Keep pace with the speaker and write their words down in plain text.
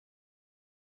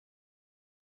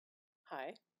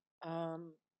Hi.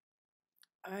 Um,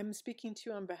 I'm speaking to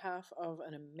you on behalf of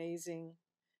an amazing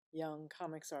young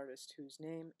comics artist whose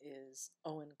name is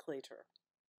Owen Clater.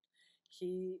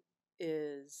 He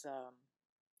is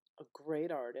a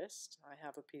great artist. I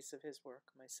have a piece of his work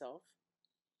myself.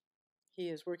 He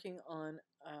is working on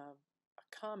a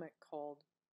comic called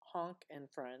Honk and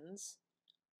Friends,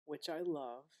 which I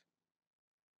love.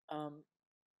 Um,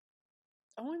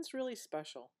 Owen's really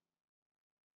special.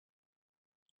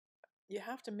 You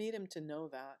have to meet him to know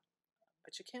that,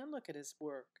 but you can look at his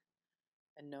work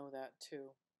and know that too.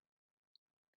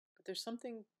 But there's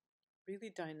something really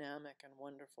dynamic and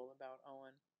wonderful about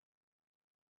Owen.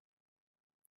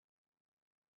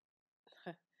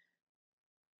 I,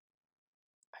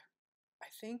 I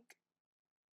think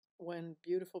when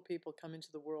beautiful people come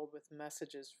into the world with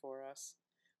messages for us,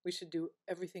 we should do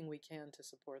everything we can to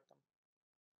support them.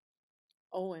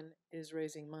 Owen is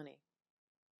raising money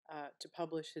to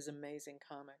publish his amazing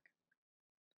comic,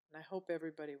 and I hope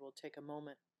everybody will take a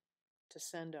moment to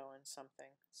send Owen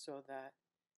something so that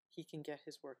he can get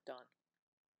his work done.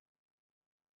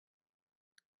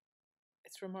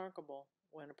 It's remarkable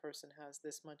when a person has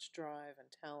this much drive and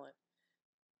talent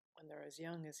when they're as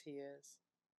young as he is,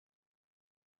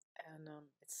 and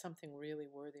it's something really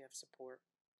worthy of support.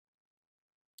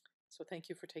 So thank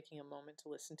you for taking a moment to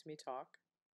listen to me talk,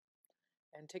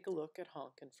 and take a look at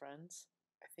Honk and Friends.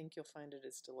 I think you'll find it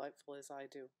as delightful as I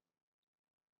do.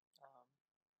 Um,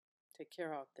 Take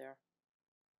care out there.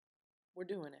 We're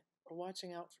doing it. We're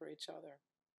watching out for each other,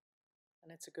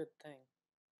 and it's a good thing.